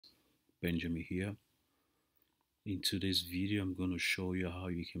Benjamin here. In today's video, I'm going to show you how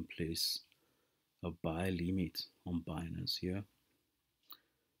you can place a buy limit on Binance here.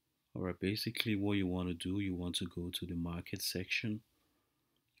 Alright, basically what you want to do, you want to go to the market section.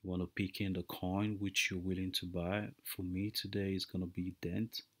 You want to pick in the coin which you're willing to buy. For me today, it's going to be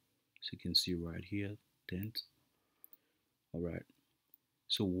Dent. So you can see right here, Dent. Alright,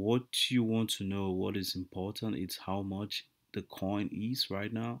 so what you want to know, what is important, is how much the coin is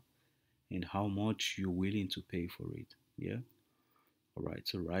right now and how much you're willing to pay for it. Yeah. Alright,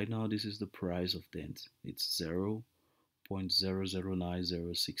 so right now this is the price of Dent. It's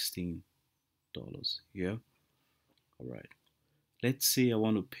 0.009016 dollars. Yeah. Alright. Let's say I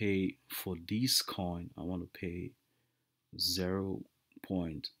want to pay for this coin, I want to pay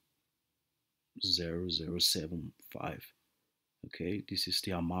 0.0075. Okay, this is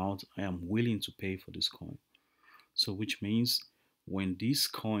the amount I am willing to pay for this coin. So which means when this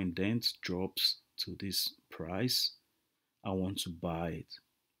coin Dent drops to this price, I want to buy it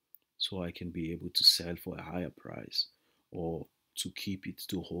so I can be able to sell for a higher price or to keep it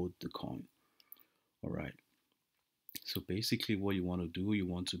to hold the coin. All right. So basically what you want to do, you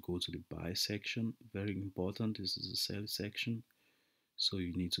want to go to the buy section. Very important. This is the sell section. So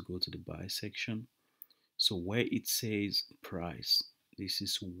you need to go to the buy section. So where it says price, this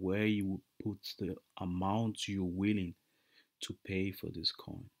is where you put the amount you're willing to pay for this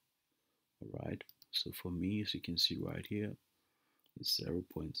coin. All right. So for me, as you can see right here, it's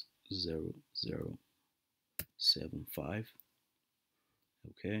 0.0075.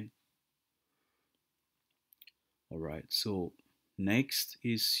 Okay. All right. So next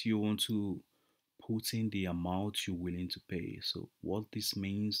is you want to put in the amount you're willing to pay. So what this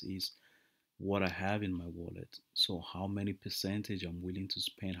means is what I have in my wallet. So how many percentage I'm willing to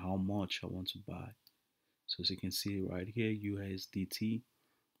spend, how much I want to buy. So as you can see right here, USDT,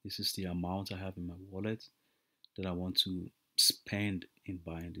 this is the amount I have in my wallet that I want to spend in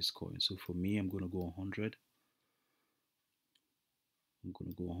buying this coin. So for me, I'm going to go 100. I'm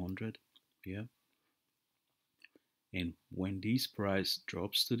going to go 100. Yeah. And when this price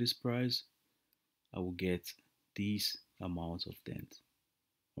drops to this price, I will get this amount of Dent.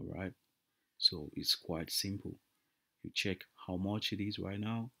 All right. So it's quite simple. You check how much it is right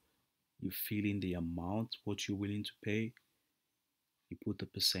now. You fill in the amount, what you're willing to pay. You put the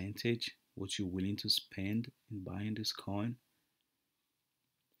percentage, what you're willing to spend in buying this coin.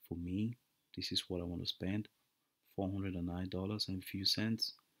 For me, this is what I want to spend, $409 and a few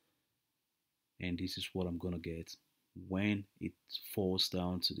cents. And this is what I'm going to get when it falls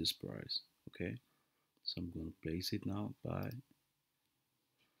down to this price. Okay. So I'm going to place it now. Buy.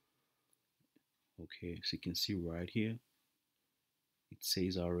 Okay. So you can see right here, it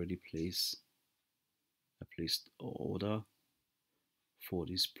says I already placed order for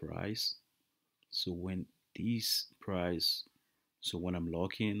this price. So when this price, so when I'm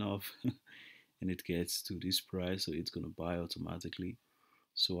lucky enough and it gets to this price, so it's going to buy automatically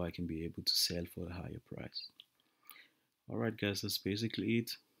so I can be able to sell for a higher price. All right, guys, that's basically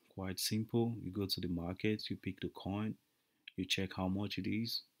it. Quite simple. You go to the market, you pick the coin, you check how much it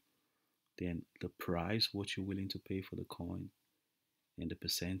is, then the price, what you're willing to pay for the coin, and the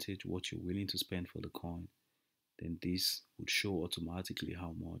percentage, what you're willing to spend for the coin. Then this would show automatically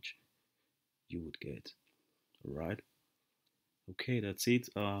how much you would get. All right. Okay, that's it.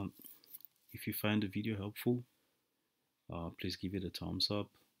 If you find the video helpful, please give it a thumbs up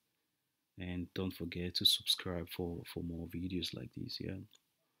and don't forget to subscribe for more videos like these. Yeah.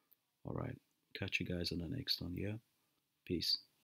 All right. Catch you guys on the next one. Yeah. Peace.